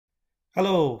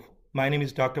Hello, my name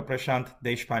is Dr. Prashant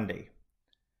Deshpande.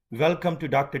 Welcome to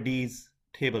Dr. D's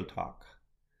Table Talk.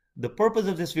 The purpose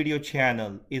of this video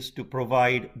channel is to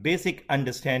provide basic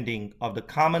understanding of the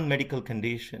common medical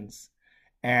conditions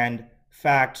and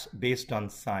facts based on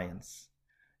science.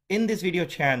 In this video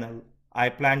channel, I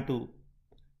plan to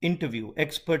interview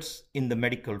experts in the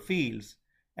medical fields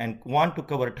and want to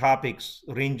cover topics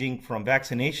ranging from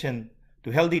vaccination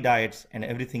to healthy diets and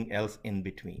everything else in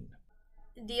between.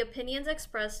 The opinions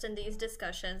expressed in these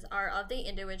discussions are of the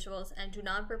individuals and do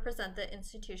not represent the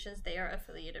institutions they are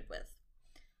affiliated with.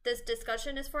 This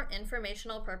discussion is for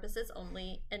informational purposes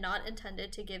only and not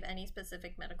intended to give any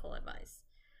specific medical advice.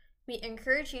 We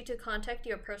encourage you to contact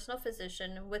your personal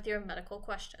physician with your medical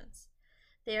questions.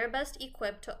 They are best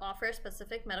equipped to offer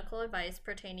specific medical advice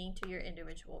pertaining to your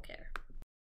individual care.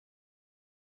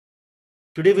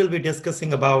 Today we'll be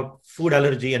discussing about food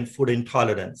allergy and food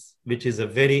intolerance, which is a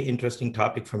very interesting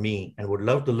topic for me and would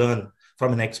love to learn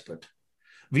from an expert.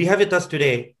 We have with us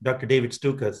today Dr. David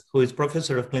Stukus, who is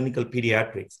professor of clinical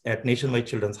pediatrics at Nationwide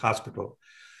Children's Hospital.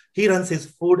 He runs his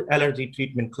food allergy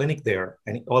treatment clinic there,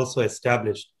 and he also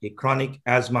established a chronic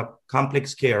asthma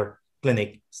complex care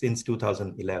clinic since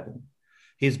 2011.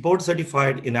 He is board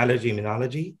certified in allergy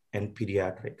immunology and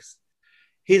pediatrics.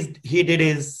 He did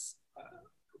his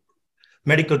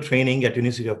medical training at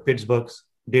University of Pittsburgh,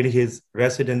 did his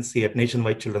residency at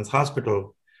Nationwide Children's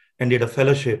Hospital, and did a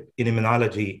fellowship in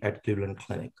immunology at Cleveland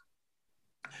Clinic.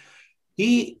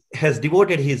 He has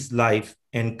devoted his life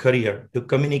and career to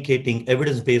communicating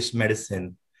evidence-based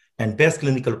medicine and best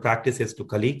clinical practices to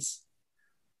colleagues,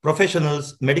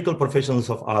 professionals, medical professionals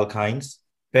of all kinds,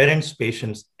 parents,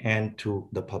 patients, and to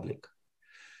the public.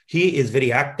 He is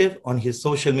very active on his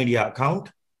social media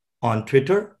account on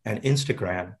Twitter and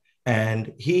Instagram,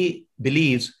 and he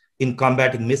believes in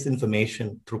combating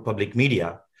misinformation through public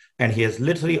media. And he has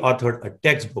literally authored a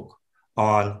textbook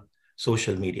on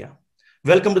social media.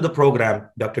 Welcome to the program,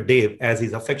 Dr. Dave, as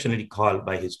he's affectionately called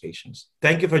by his patients.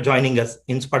 Thank you for joining us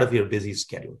in spite of your busy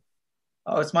schedule.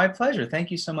 Oh, it's my pleasure.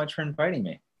 Thank you so much for inviting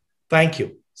me. Thank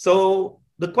you. So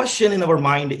the question in our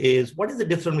mind is, what is the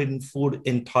difference between food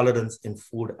intolerance and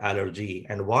food allergy?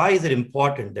 And why is it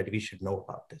important that we should know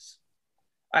about this?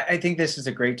 I think this is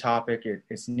a great topic.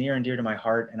 It's near and dear to my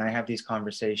heart, and I have these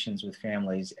conversations with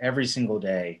families every single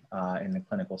day in the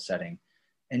clinical setting.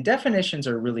 And definitions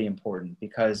are really important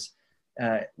because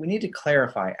we need to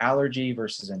clarify allergy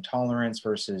versus intolerance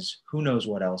versus who knows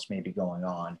what else may be going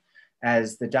on,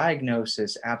 as the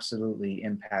diagnosis absolutely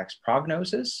impacts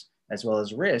prognosis as well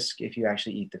as risk if you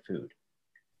actually eat the food.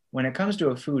 When it comes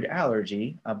to a food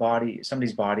allergy,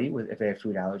 somebody's body, if they have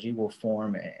food allergy, will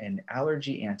form an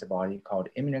allergy antibody called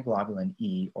immunoglobulin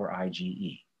E, or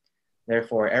IgE.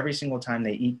 Therefore, every single time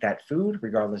they eat that food,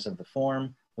 regardless of the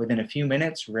form, within a few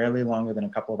minutes, rarely longer than a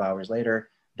couple of hours later,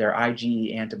 their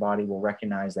IgE antibody will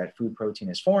recognize that food protein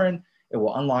is foreign. It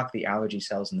will unlock the allergy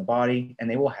cells in the body, and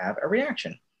they will have a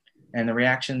reaction. And the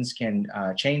reactions can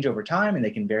change over time, and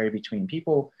they can vary between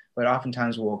people, but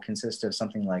oftentimes will consist of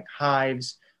something like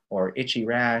hives, or itchy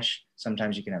rash.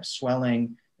 Sometimes you can have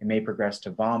swelling. It may progress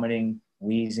to vomiting,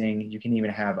 wheezing. You can even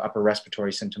have upper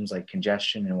respiratory symptoms like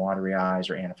congestion and watery eyes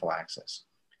or anaphylaxis.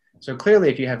 So clearly,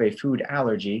 if you have a food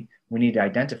allergy, we need to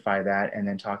identify that and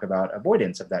then talk about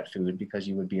avoidance of that food because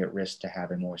you would be at risk to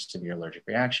have a more severe allergic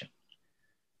reaction.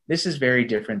 This is very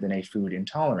different than a food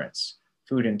intolerance.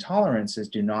 Food intolerances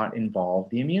do not involve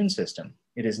the immune system.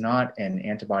 It is not an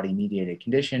antibody-mediated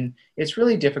condition. It's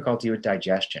really difficulty with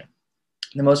digestion.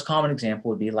 The most common example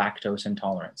would be lactose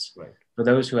intolerance. Right. For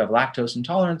those who have lactose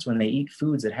intolerance, when they eat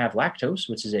foods that have lactose,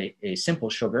 which is a simple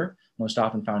sugar, most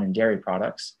often found in dairy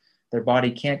products, their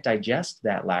body can't digest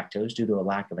that lactose due to a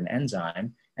lack of an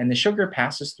enzyme, and the sugar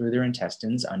passes through their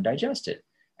intestines undigested.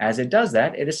 As it does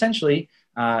that, it essentially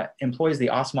employs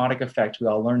the osmotic effect we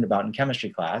all learned about in chemistry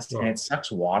class, and it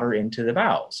sucks water into the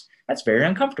bowels. That's very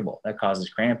uncomfortable. That causes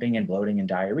cramping and bloating and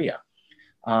diarrhea.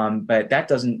 But that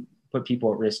doesn't put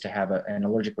people at risk to have an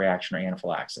allergic reaction or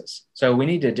anaphylaxis. So we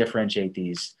need to differentiate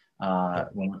these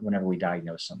whenever we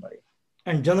diagnose somebody.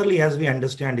 And generally, as we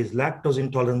understand, is lactose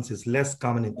intolerance is less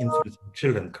common in infants and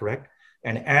children, correct?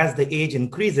 And as the age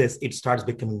increases, it starts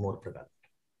becoming more prevalent.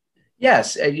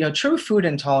 Yes, true food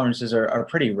intolerances are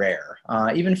pretty rare.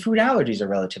 Even food allergies are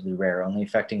relatively rare, only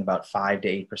affecting about 5 to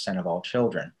 8% of all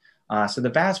children. So the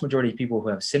vast majority of people who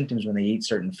have symptoms when they eat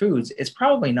certain foods, it's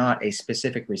probably not a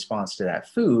specific response to that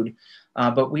food,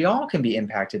 but we all can be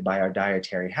impacted by our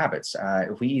dietary habits.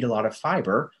 If we eat a lot of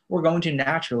fiber, we're going to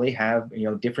naturally have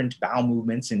different bowel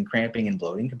movements and cramping and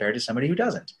bloating compared to somebody who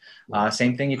doesn't.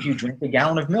 Same thing if you drink a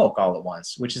gallon of milk all at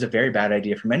once, which is a very bad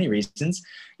idea for many reasons.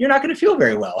 You're not going to feel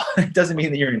very well. It doesn't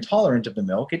mean that you're intolerant of the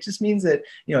milk. It just means that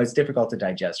it's difficult to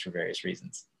digest for various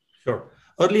reasons. Sure.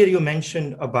 Earlier, you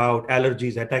mentioned about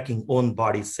allergies attacking own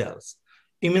body cells.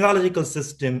 Immunological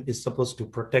system is supposed to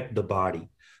protect the body.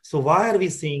 So why are we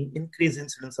seeing increased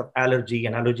incidence of allergy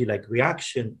and allergy-like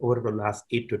reaction over the last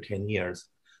 8 to 10 years?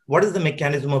 What is the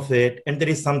mechanism of it? And there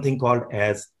is something called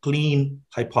as clean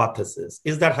hypothesis.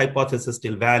 Is that hypothesis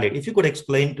still valid? If you could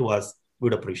explain to us,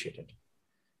 we'd appreciate it.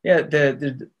 Yeah,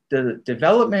 the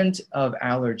development of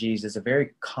allergies is a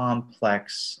very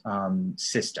complex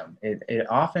system. It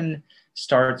often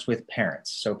starts with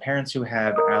parents. So parents who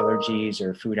have allergies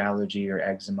or food allergy or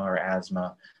eczema or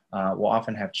asthma will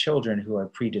often have children who are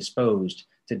predisposed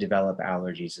to develop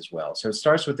allergies as well. So it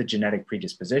starts with the genetic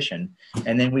predisposition.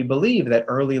 And then we believe that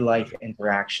early life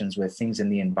interactions with things in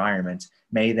the environment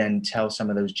may then tell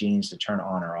some of those genes to turn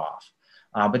on or off.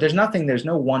 But there's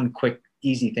no one quick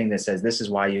easy thing that says this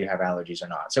is why you have allergies or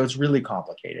not. So it's really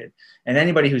complicated. And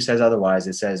anybody who says otherwise,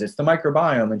 it says it's the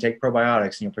microbiome and take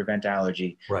probiotics and you'll prevent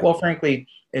allergy. Right. Well, frankly,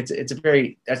 that's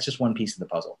just one piece of the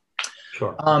puzzle.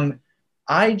 Sure.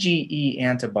 IgE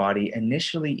antibody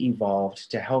initially evolved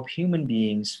to help human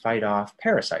beings fight off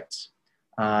parasites.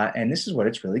 And this is what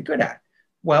it's really good at.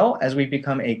 Well, as we've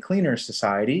become a cleaner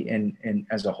society and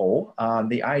as a whole,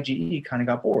 the IgE kind of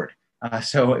got bored.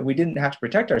 So we didn't have to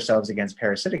protect ourselves against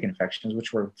parasitic infections,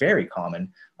 which were very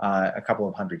common a couple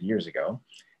of hundred years ago.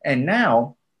 And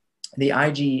now the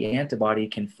IgE antibody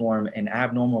can form an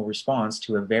abnormal response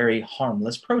to a very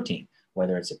harmless protein,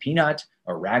 whether it's a peanut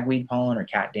or ragweed pollen or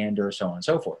cat dander, so on and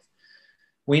so forth.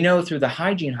 We know through the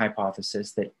hygiene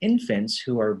hypothesis that infants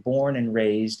who are born and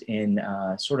raised in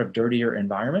sort of dirtier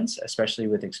environments, especially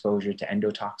with exposure to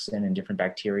endotoxin and different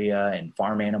bacteria and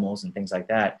farm animals and things like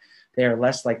that, they are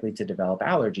less likely to develop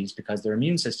allergies because their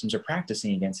immune systems are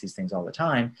practicing against these things all the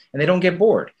time and they don't get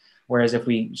bored. Whereas if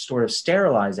we sort of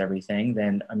sterilize everything,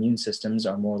 then immune systems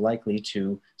are more likely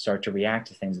to start to react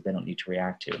to things that they don't need to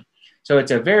react to. So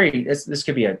it's this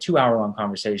could be a 2-hour-long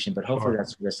conversation, but hopefully that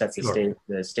sort of sets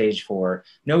the stage for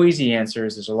no easy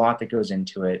answers. There's a lot that goes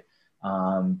into it,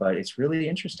 but it's really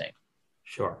interesting.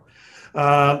 Sure.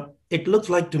 It looks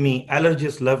like to me,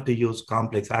 allergists love to use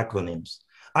complex acronyms.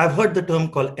 I've heard the term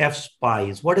called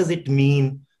FSPIES. What does it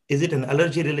mean? Is it an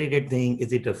allergy-related thing?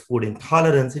 Is it a food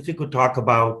intolerance? If you could talk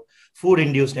about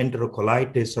food-induced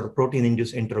enterocolitis or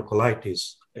protein-induced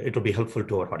enterocolitis, it will be helpful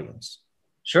to our audience.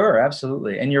 Sure,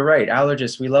 absolutely. And you're right,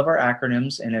 allergists, we love our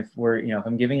acronyms. And if if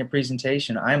I'm giving a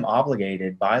presentation, I'm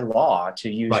obligated by law to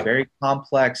use very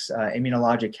complex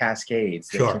immunologic cascades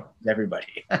that sure.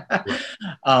 Everybody.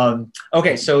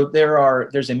 Okay, so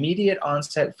there's immediate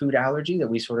onset food allergy that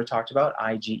we sort of talked about,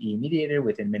 IgE mediated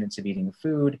within minutes of eating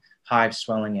food, hive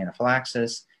swelling,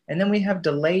 anaphylaxis. And then we have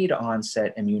delayed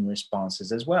onset immune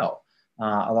responses as well.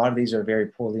 A lot of these are very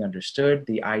poorly understood.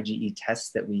 The IgE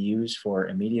tests that we use for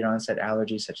immediate onset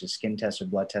allergies, such as skin tests or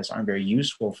blood tests, aren't very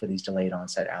useful for these delayed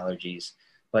onset allergies.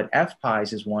 But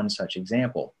FPIES is one such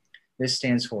example. This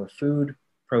stands for Food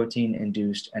Protein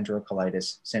Induced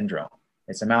Enterocolitis Syndrome.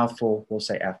 It's a mouthful. We'll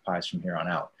say FPIES from here on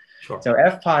out. Sure. So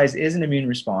FPIES is an immune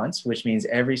response, which means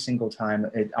every single time,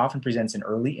 it often presents in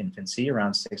early infancy,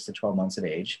 around 6 to 12 months of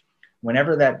age.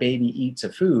 Whenever that baby eats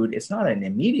a food, it's not an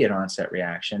immediate onset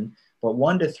reaction, but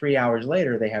 1 to 3 hours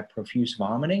later, they have profuse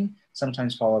vomiting,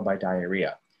 sometimes followed by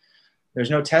diarrhea. There's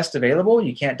no test available.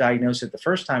 You can't diagnose it the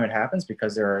first time it happens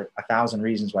because there are 1,000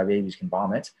 reasons why babies can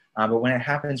vomit. But when it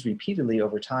happens repeatedly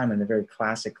over time in the very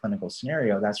classic clinical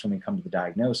scenario, that's when we come to the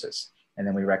diagnosis. And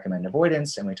then we recommend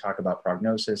avoidance and we talk about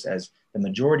prognosis, as the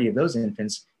majority of those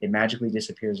infants, it magically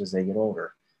disappears as they get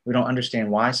older. We don't understand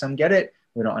why some get it.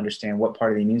 We don't understand what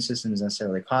part of the immune system is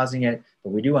necessarily causing it,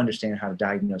 but we do understand how to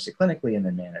diagnose it clinically and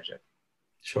then manage it.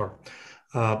 Sure.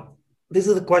 This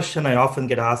is a question I often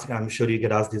get asked. I'm sure you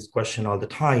get asked this question all the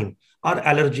time. Are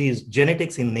allergies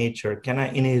genetics in nature? Can I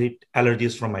inherit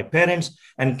allergies from my parents?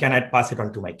 And can I pass it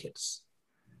on to my kids?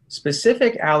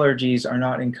 Specific allergies are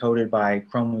not encoded by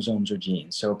chromosomes or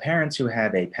genes. So parents who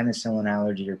have a penicillin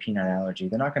allergy or peanut allergy,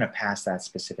 they're not going to pass that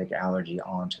specific allergy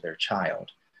on to their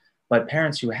child. But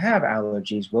parents who have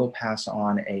allergies will pass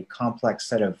on a complex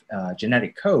set of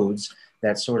genetic codes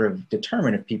that sort of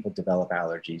determine if people develop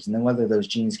allergies. And then whether those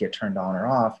genes get turned on or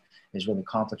off is really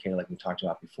complicated, like we talked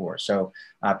about before. So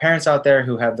parents out there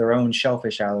who have their own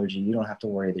shellfish allergy, you don't have to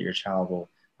worry that your child will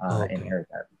Okay. inherit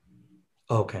that.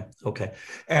 Okay. Okay.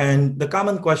 And the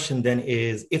common question then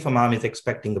is, if a mom is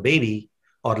expecting a baby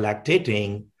or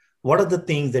lactating, what are the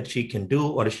things that she can do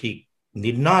or she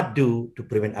need not do to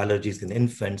prevent allergies in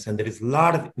infants? And there is a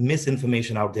lot of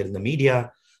misinformation out there in the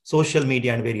media, social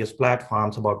media, and various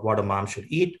platforms about what a mom should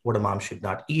eat, what a mom should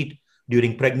not eat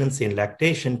during pregnancy and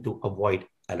lactation to avoid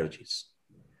allergies.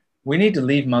 We need to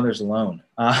leave mothers alone.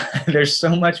 There's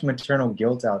so much maternal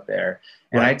guilt out there,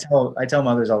 and Right. I tell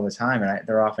mothers all the time, and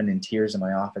they're often in tears in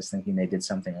my office thinking they did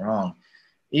something wrong.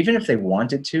 Even if they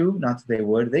wanted to, not that they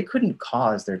would, they couldn't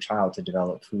cause their child to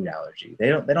develop food allergy. They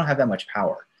don't have that much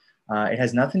power. It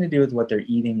has nothing to do with what they're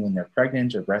eating when they're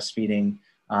pregnant or breastfeeding.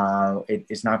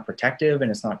 It's not protective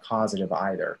and it's not causative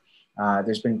either.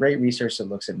 There's been great research that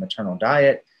looks at maternal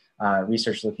diet,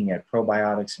 research looking at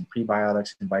probiotics and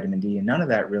prebiotics and vitamin D, and none of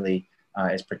that really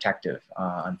is protective,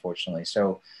 unfortunately.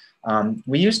 So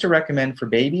we used to recommend for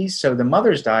babies, so the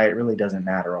mother's diet really doesn't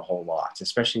matter a whole lot,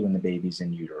 especially when the baby's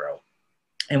in utero.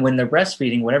 And when they're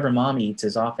breastfeeding, whatever mom eats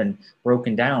is often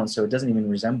broken down, so it doesn't even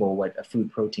resemble what a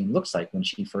food protein looks like when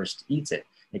she first eats it.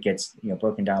 It gets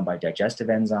broken down by digestive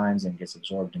enzymes and gets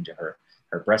absorbed into her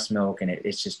breast milk, and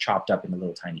it's just chopped up into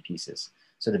little tiny pieces.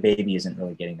 So the baby isn't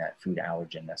really getting that food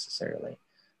allergen necessarily.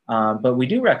 But we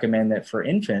do recommend that for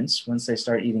infants, once they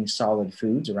start eating solid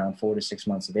foods around 4 to 6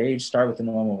 months of age, start with the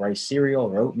normal rice cereal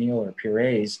or oatmeal or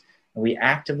purees. And we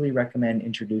actively recommend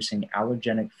introducing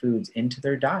allergenic foods into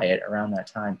their diet around that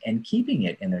time and keeping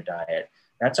it in their diet.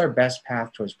 That's our best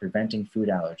path towards preventing food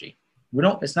allergy.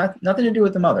 It's nothing to do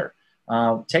with the mother.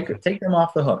 Take them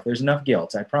off the hook. There's enough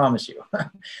guilt, I promise you.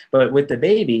 But with the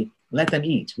baby, let them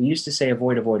eat. We used to say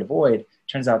avoid, avoid, avoid.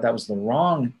 Turns out that was the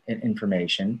wrong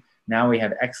information. Now we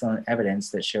have excellent evidence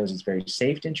that shows it's very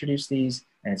safe to introduce these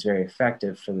and it's very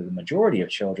effective for the majority of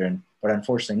children. But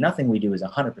unfortunately, nothing we do is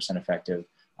 100% effective.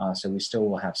 So we still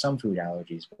will have some food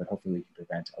allergies, but hopefully we can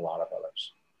prevent a lot of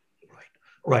others.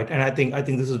 Right. And I think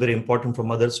this is very important for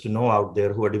mothers to know out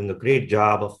there who are doing a great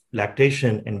job of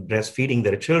lactation and breastfeeding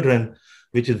their children,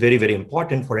 which is very, very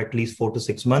important for at least 4 to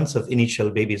 6 months of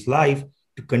initial baby's life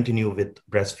to continue with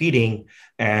breastfeeding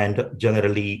and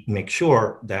generally make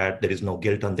sure that there is no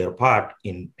guilt on their part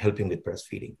in helping with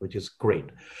breastfeeding, which is great.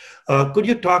 Could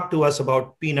you talk to us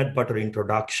about peanut butter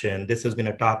introduction? This has been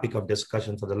a topic of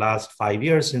discussion for the last 5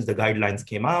 years since the guidelines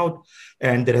came out,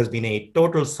 and there has been a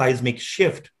total seismic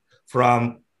shift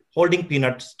from holding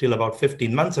peanuts till about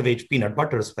 15 months of age, peanut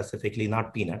butter specifically,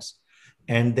 not peanuts,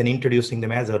 and then introducing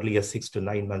them as early as 6 to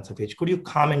 9 months of age. Could you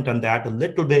comment on that a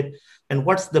little bit? And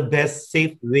what's the best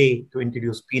safe way to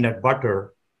introduce peanut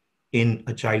butter in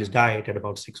a child's diet at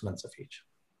about 6 months of age?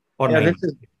 Or yeah,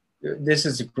 this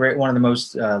is a great, one of the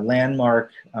most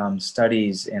landmark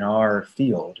studies in our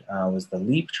field was the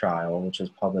LEAP trial, which was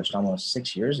published almost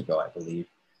 6 years ago, I believe.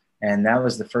 And that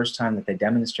was the first time that they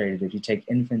demonstrated if you take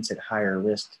infants at higher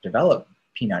risk to develop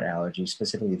peanut allergy,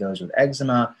 specifically those with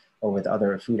eczema or with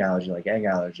other food allergy like egg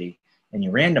allergy, and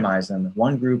you randomize them,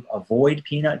 one group avoid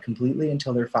peanut completely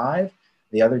until they're 5,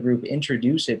 the other group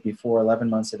introduce it before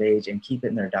 11 months of age and keep it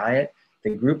in their diet.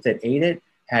 The group that ate it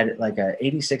had like a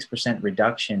 86%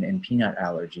 reduction in peanut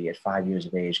allergy at 5 years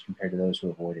of age compared to those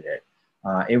who avoided it.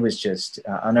 It was just,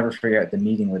 I'll never forget the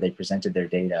meeting where they presented their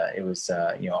data. It was,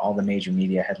 all the major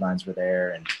media headlines were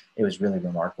there, and it was really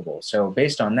remarkable. So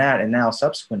based on that, and now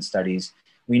subsequent studies,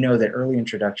 we know that early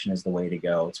introduction is the way to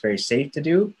go. It's very safe to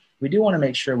do. We do want to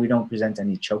make sure we don't present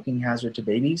any choking hazard to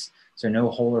babies. So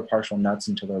no whole or partial nuts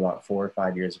until they're about 4 or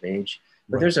 5 years of age.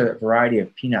 But there's a variety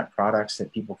of peanut products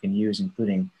that people can use,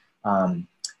 including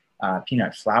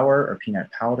peanut flour or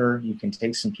peanut powder. You can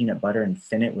take some peanut butter and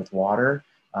thin it with water.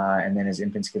 And then as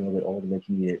infants get a little bit older, they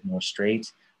can eat it more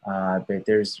straight. But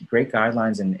there's great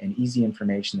guidelines and easy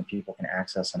information that people can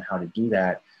access on how to do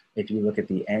that. If you look at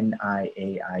the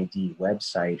NIAID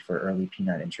website for early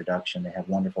peanut introduction, they have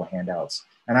wonderful handouts.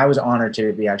 And I was honored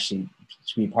to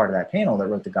be part of that panel that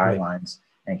wrote the guidelines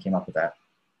and came up with that.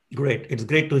 Great. It's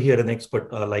great to hear an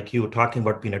expert like you talking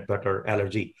about peanut butter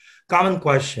allergy. Common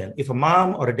question: if a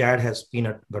mom or a dad has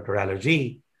peanut butter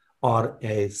allergy, or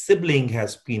a sibling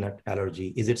has peanut allergy,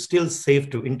 is it still safe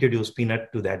to introduce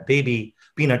peanut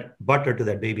butter to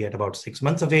that baby at about 6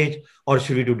 months of age, or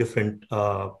should we do different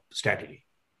strategy?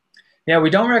 Yeah,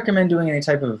 we don't recommend doing any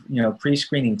type of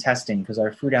pre-screening testing because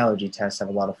our food allergy tests have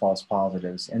a lot of false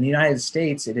positives. In the United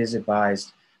States, it is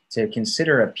advised to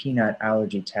consider a peanut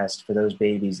allergy test for those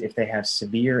babies if they have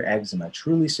severe eczema,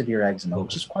 truly severe eczema,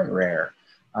 which is quite rare,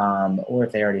 or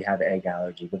if they already have egg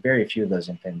allergy. But very few of those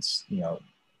infants,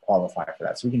 qualify for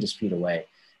that, so we can just feed away.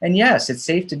 And yes, it's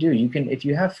safe to do. You can, if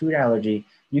you have food allergy,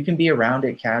 You can be around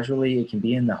it casually. It can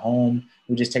be in the home.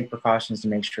 We just take precautions to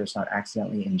make sure it's not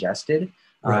accidentally ingested.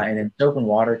 Right. And then soap and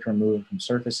water can remove it from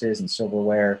surfaces and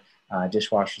silverware,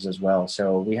 dishwashers as well.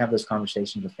 So we have those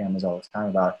conversations with families all the time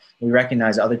about, we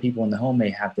recognize other people in the home may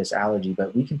have this allergy,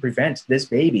 but we can prevent this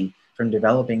baby from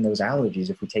developing those allergies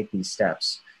if we take these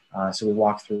steps. So we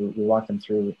walk them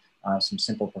through some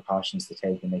simple precautions to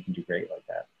take, and they can do great like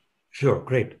that. Sure,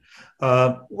 great.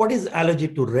 What is allergy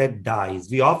to red dyes?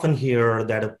 We often hear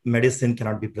that a medicine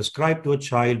cannot be prescribed to a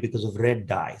child because of red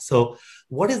dye. So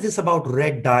what is this about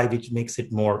red dye which makes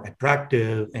it more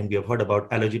attractive? And we have heard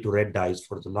about allergy to red dyes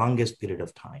for the longest period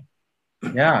of time.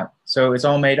 Yeah, so it's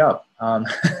all made up.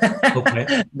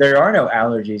 Okay. There are no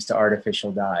allergies to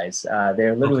artificial dyes.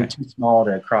 They're literally too small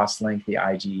to cross-link the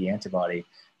IgE antibody.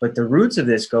 But the roots of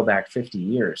this go back 50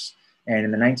 years. And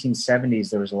in the 1970s,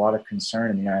 there was a lot of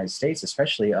concern in the United States,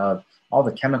 especially of all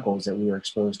the chemicals that we were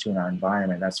exposed to in our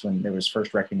environment. That's when there was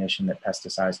first recognition that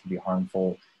pesticides could be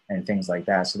harmful and things like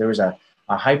that. So there was a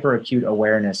hyper-acute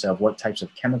awareness of what types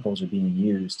of chemicals are being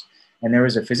used. And there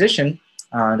was a physician,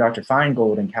 Dr.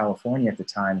 Feingold in California at the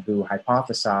time, who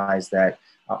hypothesized that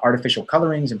artificial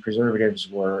colorings and preservatives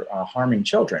were harming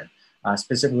children,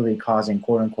 specifically causing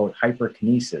quote-unquote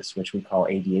hyperkinesis, which we call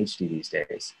ADHD these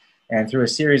days. And through a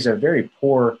series of very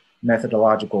poor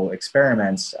methodological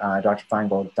experiments, Dr.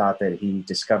 Feingold thought that he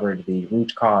discovered the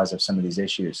root cause of some of these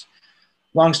issues.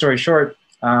 Long story short,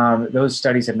 those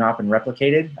studies have not been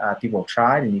replicated. People have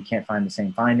tried and you can't find the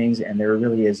same findings, and there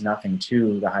really is nothing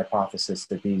to the hypothesis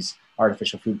that these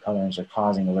artificial food colorings are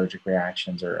causing allergic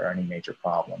reactions or any major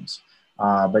problems.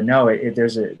 But no,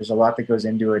 there's a lot that goes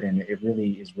into it, and it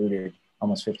really is rooted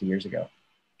almost 50 years ago.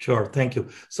 Sure, thank you.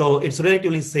 So it's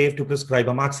relatively safe to prescribe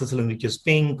amoxicillin, which is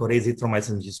pink, or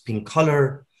azithromycin, which is pink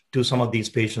color, to some of these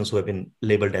patients who have been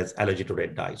labeled as allergic to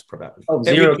red dyes, probably. Oh,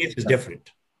 every case is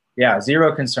different. Yeah,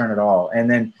 zero concern at all. And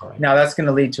then now that's going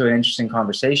to lead to an interesting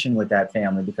conversation with that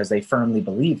family, because they firmly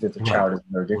believe that the child is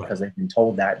allergic because they've been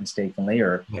told that mistakenly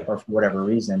or for whatever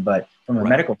reason. But from a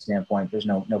medical standpoint, there's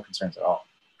no concerns at all.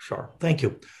 Sure, thank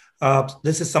you.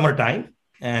 This is summertime,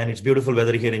 and it's beautiful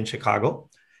weather here in Chicago.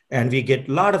 And we get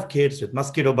a lot of kids with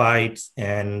mosquito bites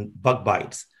and bug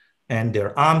bites, and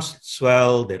their arms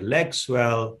swell, their legs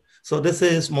swell. So this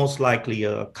is most likely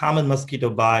a common mosquito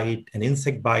bite, an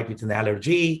insect bite with an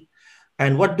allergy.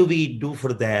 And what do we do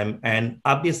for them? And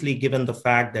obviously, given the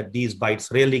fact that these bites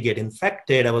rarely get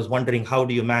infected, I was wondering, how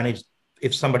do you manage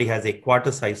if somebody has a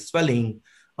quarter-size swelling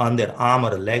on their arm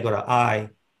or a leg or an eye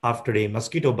after a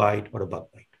mosquito bite or a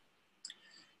bug bite?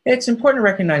 It's important to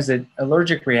recognize that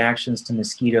allergic reactions to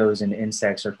mosquitoes and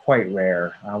insects are quite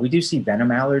rare. We do see venom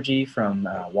allergy from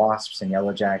wasps and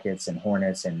yellow jackets and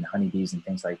hornets and honeybees and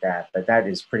things like that, but that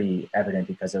is pretty evident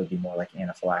because it would be more like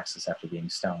anaphylaxis after being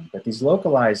stung. But these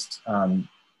localized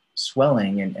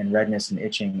swelling and redness and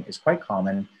itching is quite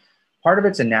common. Part of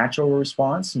it's a natural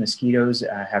response. Mosquitoes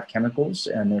have chemicals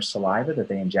in their saliva that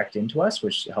they inject into us,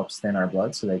 which helps thin our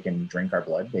blood so they can drink our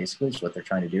blood, basically, is what they're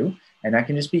trying to do. And that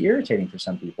can just be irritating for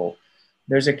some people.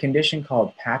 There's a condition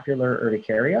called papular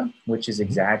urticaria, which is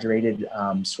exaggerated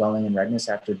swelling and redness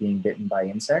after being bitten by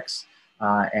insects.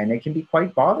 And it can be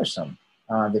quite bothersome.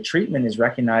 The treatment is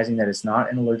recognizing that it's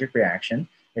not an allergic reaction.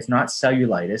 It's not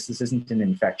cellulitis. This isn't an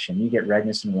infection. You get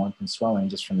redness and warmth and swelling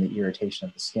just from the irritation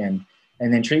of the skin.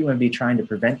 And then treatment would be trying to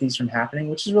prevent these from happening,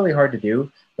 which is really hard to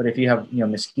do. But if you have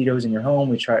mosquitoes in your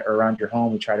home, or around your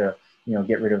home, we try to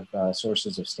get rid of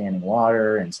sources of standing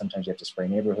water, and sometimes you have to spray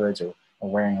neighborhoods or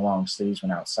wearing long sleeves when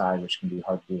outside, which can be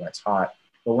hard to do when it's hot.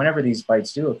 But whenever these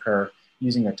bites do occur,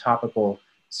 using a topical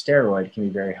steroid can be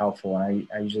very helpful. And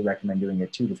I usually recommend doing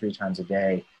it 2 to 3 times a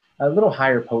day. A little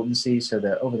higher potency, so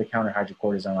the over-the-counter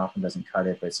hydrocortisone often doesn't cut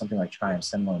it, but something like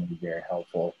triamcinolone would be very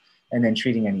helpful. And then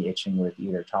treating any itching with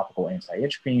either topical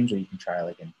anti-itch creams, or you can try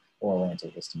like an oral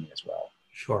antihistamine as well.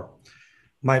 Sure.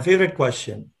 My favorite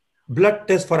question, blood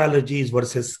test for allergies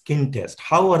versus skin test.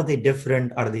 How are they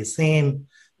different? Are they same?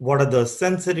 What are the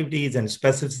sensitivities and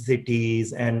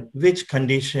specificities, and which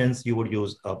conditions you would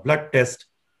use a blood test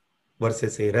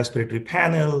versus a respiratory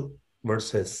panel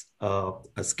versus a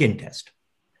skin test?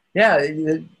 Yeah,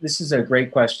 this is a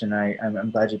great question.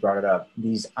 I'm glad you brought it up.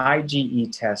 These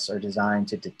IgE tests are designed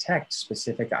to detect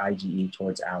specific IgE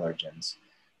towards allergens.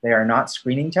 They are not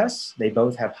screening tests. They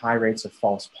both have high rates of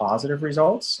false positive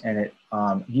results, and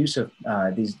use of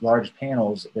these large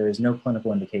panels, there is no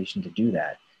clinical indication to do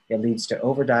that. It leads to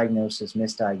overdiagnosis,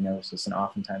 misdiagnosis, and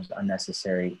oftentimes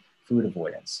unnecessary food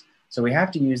avoidance. So we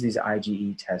have to use these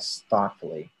IgE tests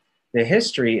thoughtfully. The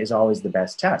history is always the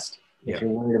best test. If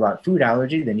you're worried about food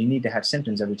allergy, then you need to have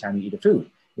symptoms every time you eat a food.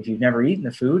 If you've never eaten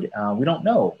the food, we don't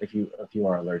know if you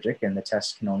are allergic, and the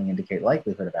test can only indicate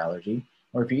likelihood of allergy.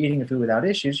 Or if you're eating the food without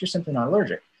issues, you're simply not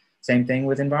allergic. Same thing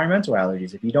with environmental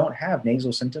allergies. If you don't have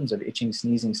nasal symptoms of itching,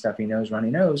 sneezing, stuffy nose,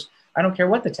 runny nose, I don't care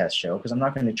what the tests show, because I'm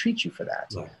not going to treat you for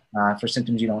that, for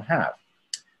symptoms you don't have.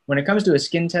 When it comes to a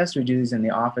skin test, we do these in the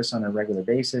office on a regular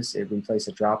basis. We place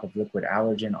a drop of liquid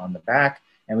allergen on the back,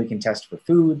 and we can test for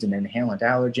foods and inhalant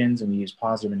allergens, and we use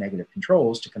positive and negative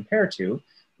controls to compare to.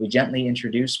 We gently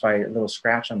introduce by a little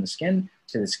scratch on the skin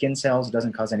to the skin cells. It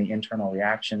doesn't cause any internal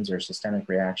reactions or systemic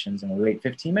reactions, and we wait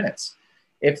 15 minutes.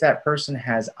 If that person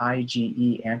has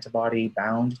IgE antibody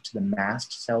bound to the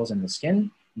mast cells in the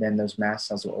skin, then those mast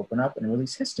cells will open up and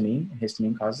release histamine, and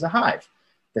histamine causes a hive.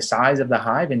 The size of the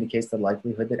hive indicates the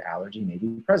likelihood that allergy may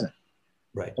be present.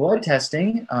 Right. Blood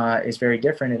testing is very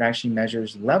different. It actually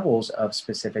measures levels of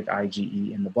specific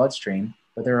IgE in the bloodstream,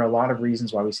 but there are a lot of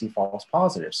reasons why we see false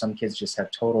positives. Some kids just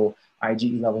have total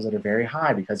IgE levels that are very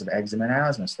high because of eczema and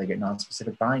asthma, so they get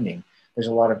nonspecific binding. There's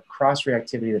a lot of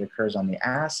cross-reactivity that occurs on the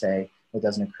assay that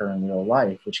doesn't occur in real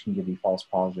life, which can give you false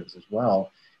positives as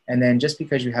well. And then just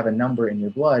because you have a number in your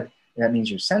blood, that means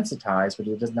you're sensitized, but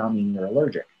it does not mean you're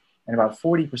allergic. And about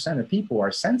 40% of people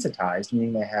are sensitized,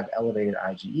 meaning they have elevated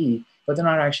IgE, but they're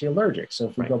not actually allergic. So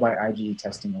if we go by IgE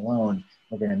testing alone,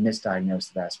 we're going to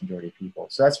misdiagnose the vast majority of people.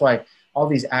 So that's why all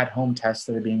these at-home tests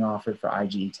that are being offered for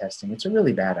IgE testing, it's a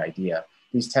really bad idea.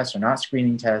 These tests are not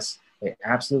screening tests. They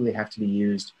absolutely have to be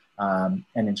used and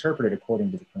interpreted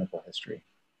according to the clinical history.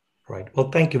 Right.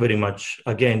 Well, thank you very much.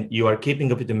 Again, you are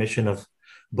keeping up with the mission of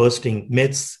busting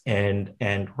myths and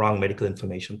wrong medical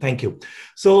information. Thank you.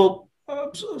 So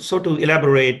to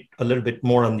elaborate a little bit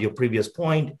more on your previous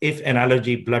point, if an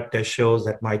allergy blood test shows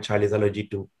that my child is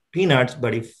allergic to peanuts,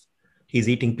 but if he's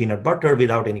eating peanut butter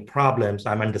without any problems,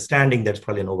 I'm understanding that's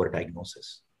probably an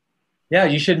overdiagnosis. Yeah,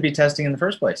 you shouldn't be testing in the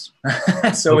first place.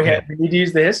 So we need to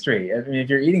use the history. I mean, if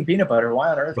you're eating peanut butter, why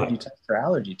on earth would you test for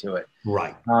allergy to it?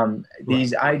 Right.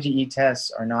 These IgE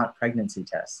tests are not pregnancy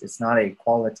tests. It's not a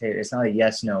qualitative, it's not a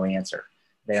yes-no answer.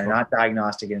 They are not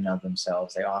diagnostic in and of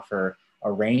themselves. They offer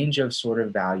a range of sort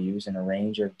of values and a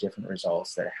range of different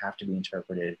results that have to be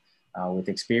interpreted with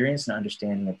experience and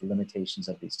understanding of the limitations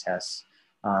of these tests.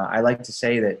 I like to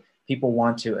say that people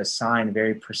want to assign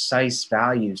very precise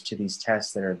values to these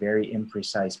tests that are very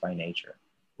imprecise by nature.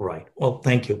 Right. Well,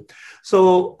 thank you.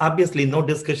 So obviously no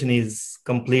discussion is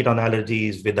complete on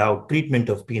allergies without treatment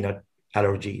of peanut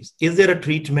allergies. Is there a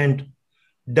treatment?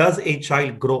 Does a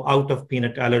child grow out of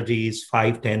peanut allergies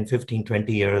 5, 10, 15,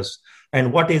 20 years?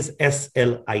 And what is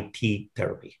SLIT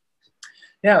therapy?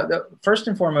 Yeah, first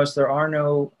and foremost, there are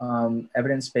no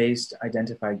evidence-based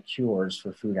identified cures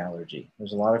for food allergy.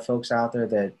 There's a lot of folks out there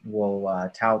that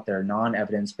will tout their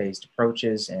non-evidence-based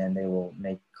approaches, and they will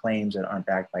make claims that aren't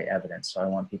backed by evidence. So I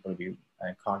want people to be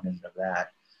cognizant of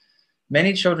that.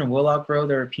 Many children will outgrow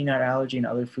their peanut allergy and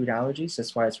other food allergies.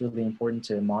 That's why it's really important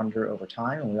to monitor over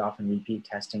time, and we often repeat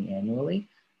testing annually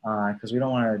because we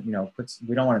don't want to,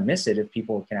 we don't want to miss it if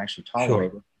people can actually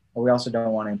tolerate it. But we also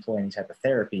don't want to employ any type of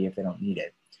therapy if they don't need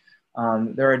it.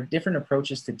 There are different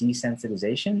approaches to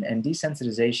desensitization, and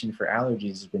desensitization for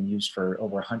allergies has been used for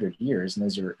over 100 years, and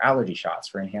those are allergy shots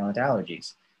for inhalant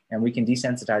allergies. And we can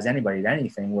desensitize anybody to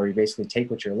anything, where you basically take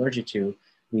what you're allergic to,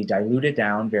 we dilute it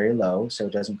down very low so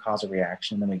it doesn't cause a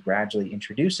reaction, then we gradually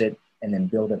introduce it and then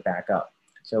build it back up.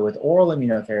 So with oral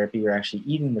immunotherapy, you're actually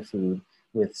eating the food.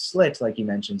 With SLIT, like you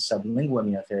mentioned, sublingual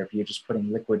immunotherapy, you're just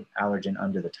putting liquid allergen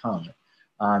under the tongue.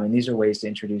 And these are ways to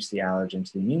introduce the allergen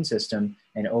to the immune system.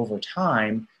 And over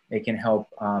time, it can help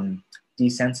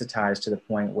desensitize to the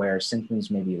point where symptoms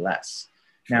may be less.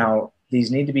 Now,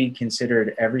 these need to be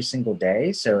considered every single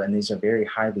day. And these are very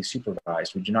highly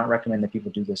supervised. We do not recommend that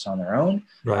people do this on their own.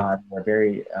 They're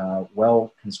very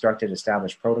well-constructed,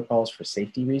 established protocols for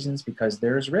safety reasons because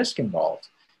there's risk involved.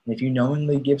 And if you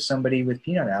knowingly give somebody with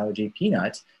peanut allergy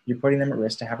peanuts, you're putting them at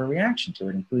risk to have a reaction to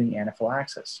it, including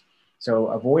anaphylaxis. So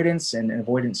avoidance and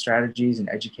avoidance strategies and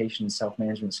education and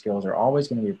self-management skills are always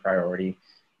going to be a priority,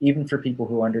 even for people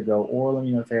who undergo oral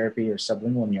immunotherapy or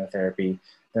sublingual immunotherapy.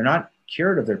 They're not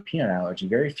cured of their peanut allergy.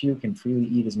 Very few can freely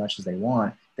eat as much as they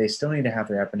want. They still need to have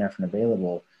their epinephrine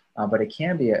available, but it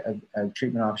can be a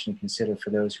treatment option to consider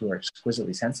for those who are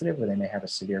exquisitely sensitive, where they may have a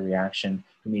severe reaction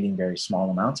from eating very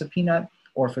small amounts of peanut,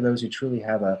 or for those who truly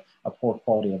have a poor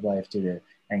quality of life due to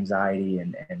anxiety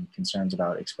and concerns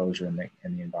about exposure in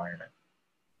the environment.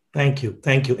 Thank you.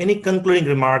 Thank you. Any concluding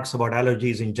remarks about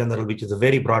allergies in general, which is a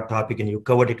very broad topic, and you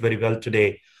covered it very well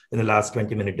today in the last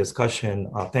 20-minute discussion.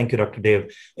 Thank you, Dr.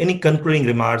 Dave. Any concluding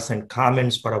remarks and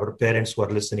comments for our parents who are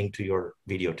listening to your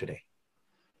video today?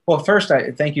 Well, first,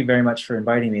 I thank you very much for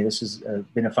inviting me. This has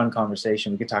been a fun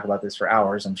conversation. We could talk about this for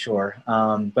hours, I'm sure.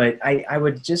 But I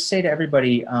would just say to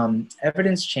everybody,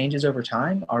 evidence changes over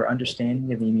time. Our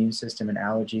understanding of the immune system and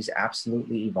allergies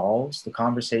absolutely evolves. The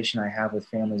conversation I have with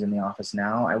families in the office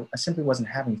now, I simply wasn't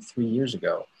having 3 years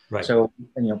ago. Right. So,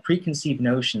 preconceived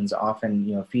notions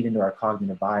often, feed into our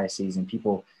cognitive biases, and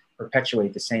people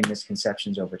perpetuate the same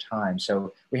misconceptions over time.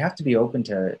 So we have to be open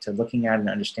to looking at and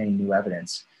understanding new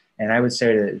evidence. And I would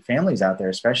say to families out there,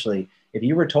 especially, if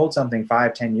you were told something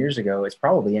 5-10 years ago, it's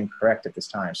probably incorrect at this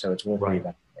time. So it's worth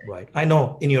reevaluating. Right. I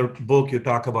know in your book, you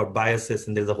talk about biases,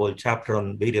 and there's a whole chapter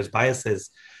on various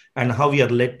biases and how we are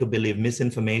led to believe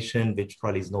misinformation, which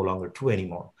probably is no longer true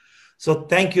anymore. So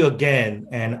thank you again.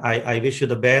 And I wish you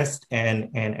the best.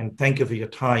 And thank you for your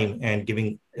time and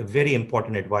giving a very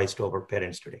important advice to our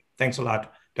parents today. Thanks a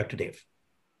lot, Dr. Dave.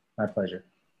 My pleasure.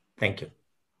 Thank you.